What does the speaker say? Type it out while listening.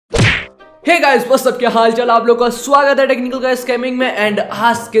Hey guys what's up, क्या हाल चाल आप लोग का। स्वागत है टेक्निकल गाइस गेमिंग में। एंड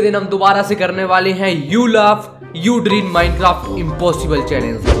आज के दिन हम दोबारा से करने वाले हैं you laugh you dream Minecraft impossible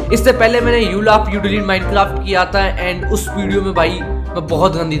challenge. इससे पहले मैंने you laugh you dream Minecraft किया था एंड उस वीडियो में भाई मैं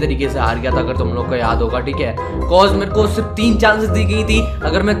बहुत गंदी तरीके से हार गया था, अगर तुम लोग को याद होगा। ठीक है, कॉज मेरे को सिर्फ 3 चांसेस दी गई थी।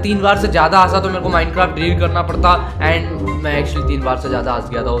 अगर मैं 3 बार से ज्यादा हंसा तो मेरे को माइनक्राफ्ट डिलीट करना पड़ता एंड मैं एक्चुअली 3 बार से ज्यादा हंस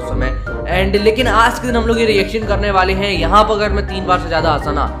गया था उस समय। एंड लेकिन आज के दिन हम लोग ये रिएक्शन करने वाले हैं। यहाँ पर अगर मैं 3 बार से ज्यादा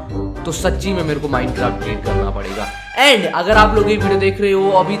हंसा ना तो सच्ची में मेरे को माइनक्राफ्ट डिलीट करना पड़ेगा। एंड अगर आप लोग ये वीडियो देख रहे हो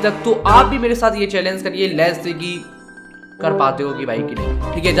अभी तक तो आप भी मेरे साथ ये चैलेंज करिए, लेट्स सी कि कर पाते हो कि भाई कि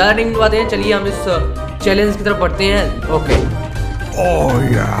नहीं। ठीक है, ज्यादा नहीं बातें हैं, चलिए हम इस चैलेंज की तरफ बढ़ते हैं। Okay Oh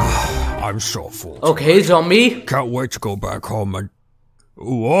yeah, I'm so full. Okay zombie, Can't wait to go back home and.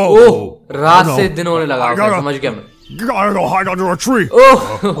 Whoa! ओह रात से दिन होने लगा। समझ गया मैं। Gotta go hide under a tree. Oh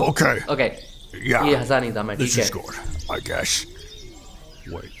Okay. Okay Yeah. ये हंसा नहीं था मैं। This ठीक is है good, I guess.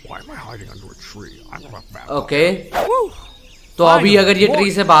 Wait, why am I hiding under a tree? I'm not bad. Okay, तो अभी अगर ये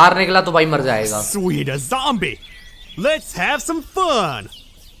ट्री से बाहर निकला तो भाई मर जाएगा। Sweet, a zombie. Let's have some fun.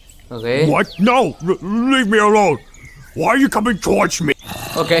 Okay What? No! Leave me alone! Why are you coming towards me?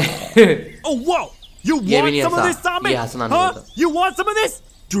 Okay Oh, whoa! You ये भी want नहीं some of Hansa, this, zombie? ये हंसना नहीं Huh? होता। You want some of this?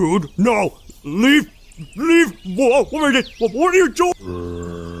 Dude, no! Leave! What are you doing?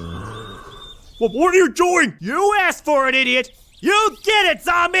 What are you doing? You asked for it, idiot. You get it,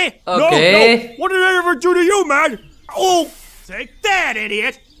 zombie. Okay No! What did I ever do to you, man? Oh! Take that,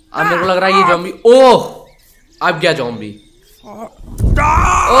 idiot. अब मेरे को लग रहा है ये zombie, ओह अब गया zombie. Ah!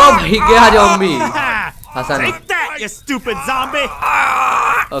 ओ भाई गया ज़ॉम्बी, Ah, हंसा नहीं। take that, you stupid zombie.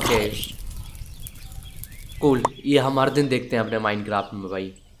 Okay cool, ये हम हर दिन देखते हैं अपने माइनक्राफ्ट में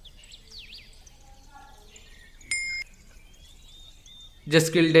भाई।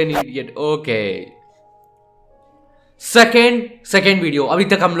 Just killed an idiot. Okay second video, अभी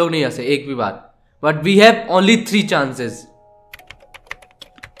तक हम लोग नहीं हंसे एक भी बार, but we have only 3 chances.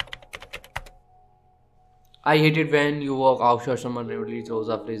 I hate it when you walk outside someone really throws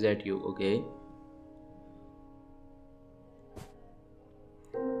a phrase at you. Okay.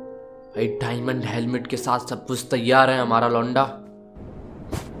 भाई डायमंड हेलमेट के साथ सब कुछ तैयार है हमारा लौंडा।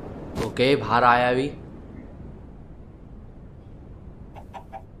 ओके बाहर आया अभी।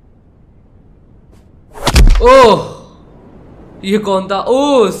 ओह ये कौन था?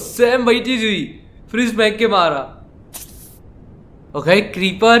 ओह सैम बैठी हुई, फ्रिज फेंक के मारा। ओके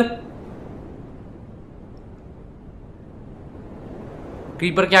क्रीपर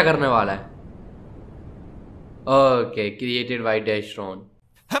क्या करने वाला है? Okay created by डैशरॉन।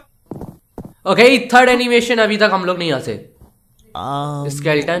 Okay third animation, अभी तक हम लोग नहीं हंसे।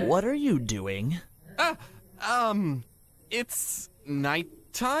 Skeleton? What are you doing? It's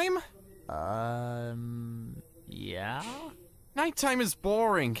nighttime? Yeah? Nighttime is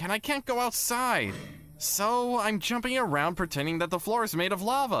boring and I can't go outside. So I'm jumping around pretending that the floor is made of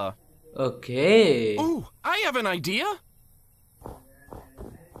lava. Okay Ooh, I have an idea.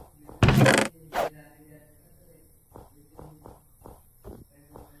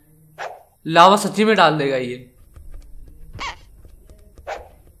 लावा सच्ची में डाल देगा ये।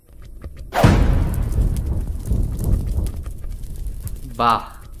 वाह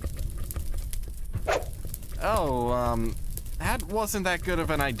Oh, that wasn't that good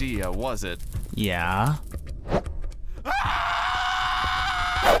of an idea, was it? Yeah?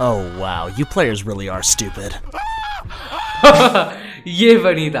 Oh wow, you players really are stupid. ये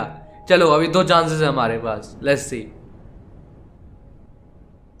बनी था। चलो अभी 2 चांसेस है हमारे पास, let's see.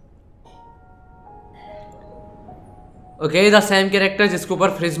 Okay the same character जिसके ऊपर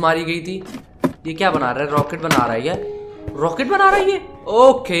फ्रिज मारी गई थी। ये क्या बना रहा है? रॉकेट बना रहा है ये, रॉकेट बना रहा है ये।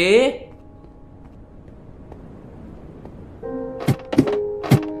 ओके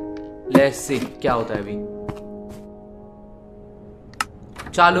लेट्स सी क्या होता है अभी।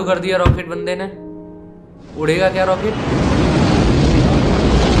 चालू कर दिया रॉकेट बंदे ने, उड़ेगा क्या रॉकेट?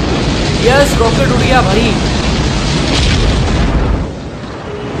 यस रॉकेट उड़ गया भाई।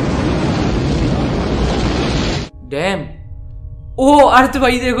 डैम, ओ अर्थ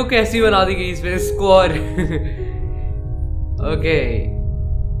भाई देखो कैसी बना दी गई इसमें score. Okay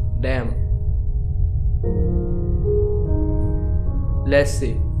dam let's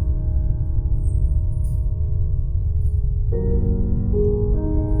see.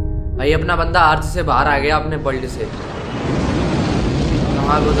 भाई अपना बंदा अर्थ से बाहर आ गया अपने वर्ल्ड से।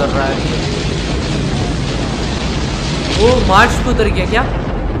 कहाँ गुजर रहा है? ओ मार्स पे उतर गया क्या?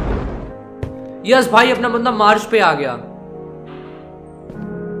 यस भाई अपना बंदा मार्स पे आ गया।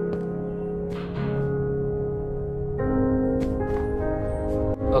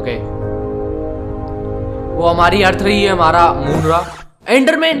 ओके वो हमारी अर्थ रही है, हमारा मून रहा।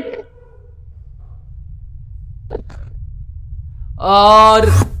 एंडरमैन और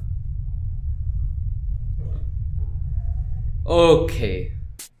ओके,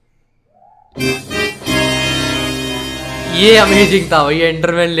 ये अमेजिंग था भाई,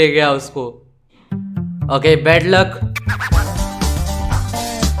 एंडरमैन ले गया उसको। Okay, bad luck.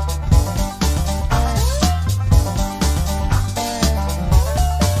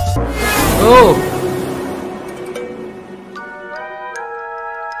 ओह,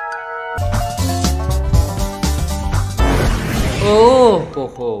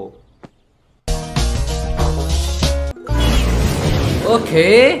 हो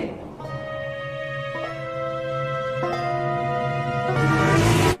okay,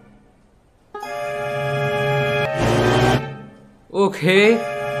 okay,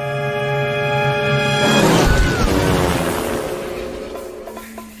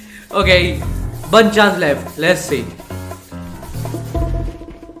 okay, one chance left, let's see.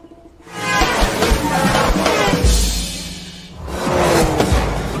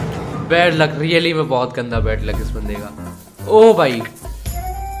 Bad luck, really में बहुत गंदा बैड लक इस बंदे का। ओ भाई,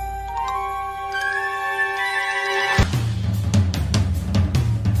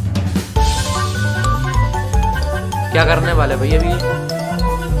 क्या करने वाले भैया अभी?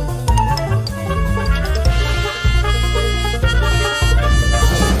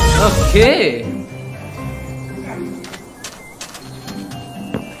 Okay,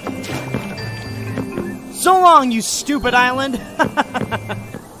 So long, you stupid island!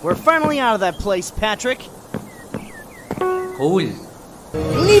 We're finally out of that place, Patrick. cool.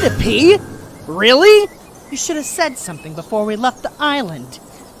 You need a pee? Really? You should have said something before we left the island.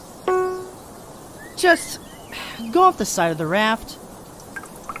 Just go off the side of the raft.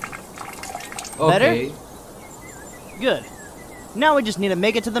 Better? Okay. Good. Now we just need to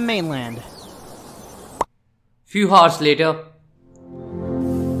make it to the mainland. Few hours later.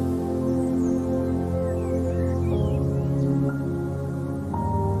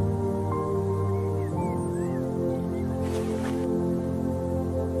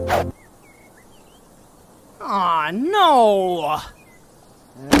 Aw, no!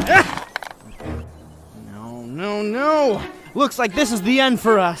 No. Looks like this is the end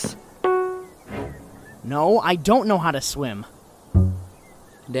for us. No, I don't know how to swim.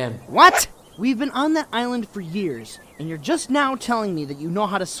 Damn. What? We've been on that island for years, and you're just now telling me that you know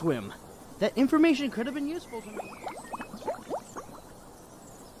how to swim. That information could have been useful to me.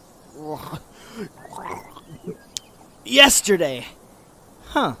 Yesterday.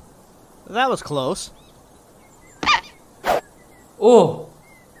 Huh. That was close. Oh,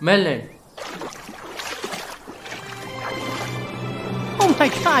 mainland. Oh my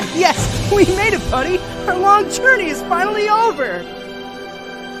god, yes! We made it, buddy! Our long journey is finally over!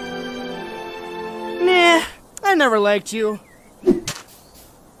 Nah, I never liked you.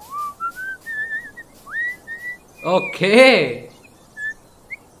 Okay.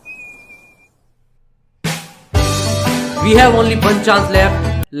 We have only one chance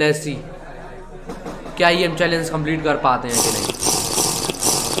left. Let's see. क्या ये हम challenge complete कर पाते हैं कि नहीं?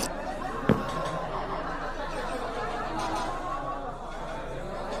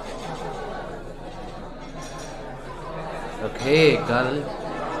 Okay, girl.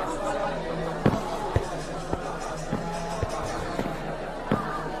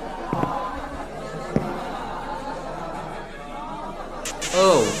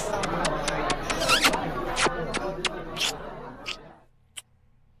 Oh.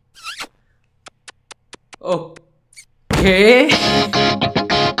 Okay.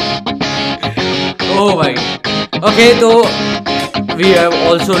 Oh भाई. Okay, तो we have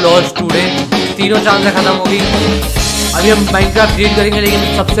also lost today. तीनों चांसें खत्म हो गई. अभी हम माइनक्राफ्ट डिलीट करेंगे,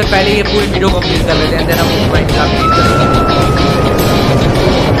 लेकिन सबसे पहले ये पूरी वीडियो कंप्लीट कर लेते हैं, देन हम माइनक्राफ्ट डिलीट करेंगे.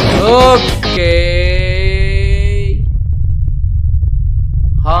 ओके.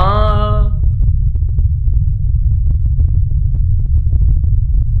 हाँ.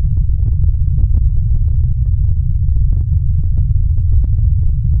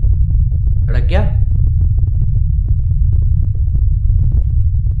 अड़क गया.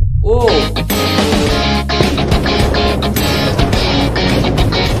 ओह.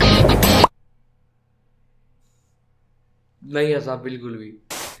 नहीं ऐसा बिल्कुल भी.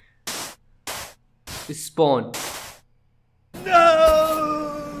 स्पॉन.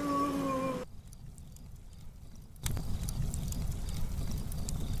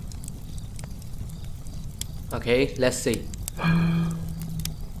 Okay, let's see.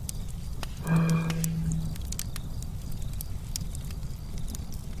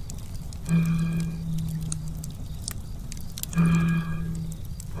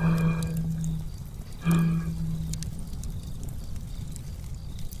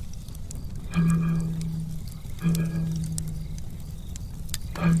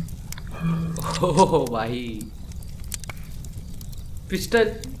 ओह भाई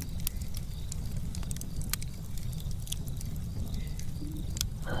पिस्टल।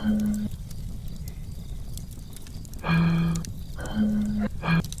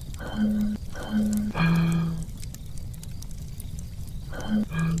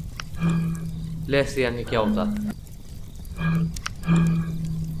 लेट्स सी यानी क्या होता।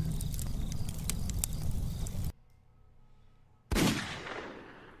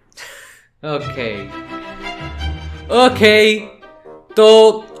 ओके तो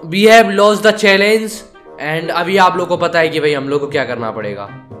we have lost the challenge and अभी आप लोग को पता है कि भाई हम लोग को क्या करना पड़ेगा,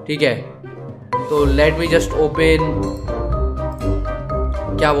 ठीक है। तो लेट मी जस्ट ओपन,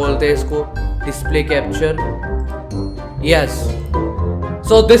 क्या बोलते हैं इसको, display capture. Yes,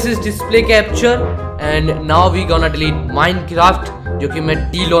 so this is display capture and now we gonna delete Minecraft, जो कि मैं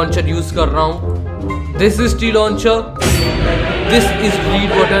टी लॉन्चर यूज कर रहा हूं। This is T launcher, this is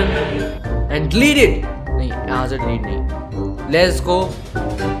delete button and delete it. नहीं, यहां से डिलीट नहीं। Let's go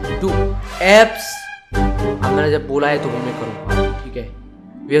to apps. अब मैंने जब बोला है तो मैं करूंगा, ठीक है।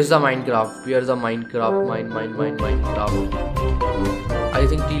 Where's the Minecraft? Where's the Minecraft? Minecraft. I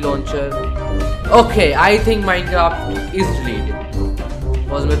think T launcher. Okay, I think Minecraft is deleted.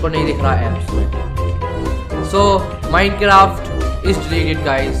 Because मेरे को नहीं दिख रहा apps में. So Minecraft is deleted,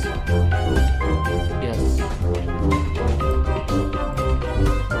 guys. Yes.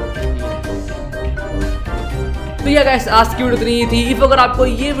 तो ये गाइस आज की वीडियो इतनी ही थी। इफ अगर आपको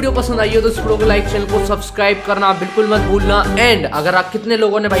ये वीडियो पसंद आई हो तो इस वीडियो को लाइक, चैनल को सब्सक्राइब करना बिल्कुल मत भूलना। एंड अगर आप कितने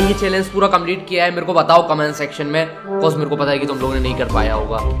लोगों ने भाई ये चैलेंज पूरा कंप्लीट किया है मेरे को बताओ कमेंट सेक्शन में, बिकॉज़ मेरे को पता है कि तुम लोगों ने नहीं कर पाया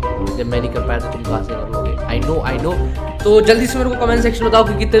होगा। जब मैं नहीं कर पाया तो तुम कहां से कर लोगे? I know. तो जल्दी से मेरे को कमेंट सेक्शन में बताओ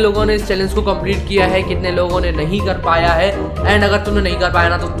कि कितने लोगों ने इस चैलेंज को कंप्लीट किया है, कितने लोगों ने नहीं कर पाया है। एंड अगर तुमने नहीं कर पाया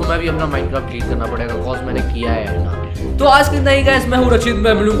ना तो तुम्हें भी अपना माइनक्राफ्ट डिलीट करना पड़ेगा, बिकॉज़ मैंने किया है ना। तो आज के लिए गाइस, मैं हूं रचित,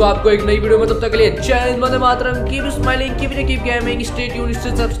 मैं मिलूंगा आपको एक नई वीडियो में। तब तक के लिए जय Hind, Vande Mataram, keep smiling, keep gaming, stay tuned, stay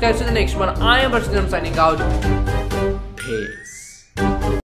subscribe to the next one. I am रचित, I am signing out. Piece.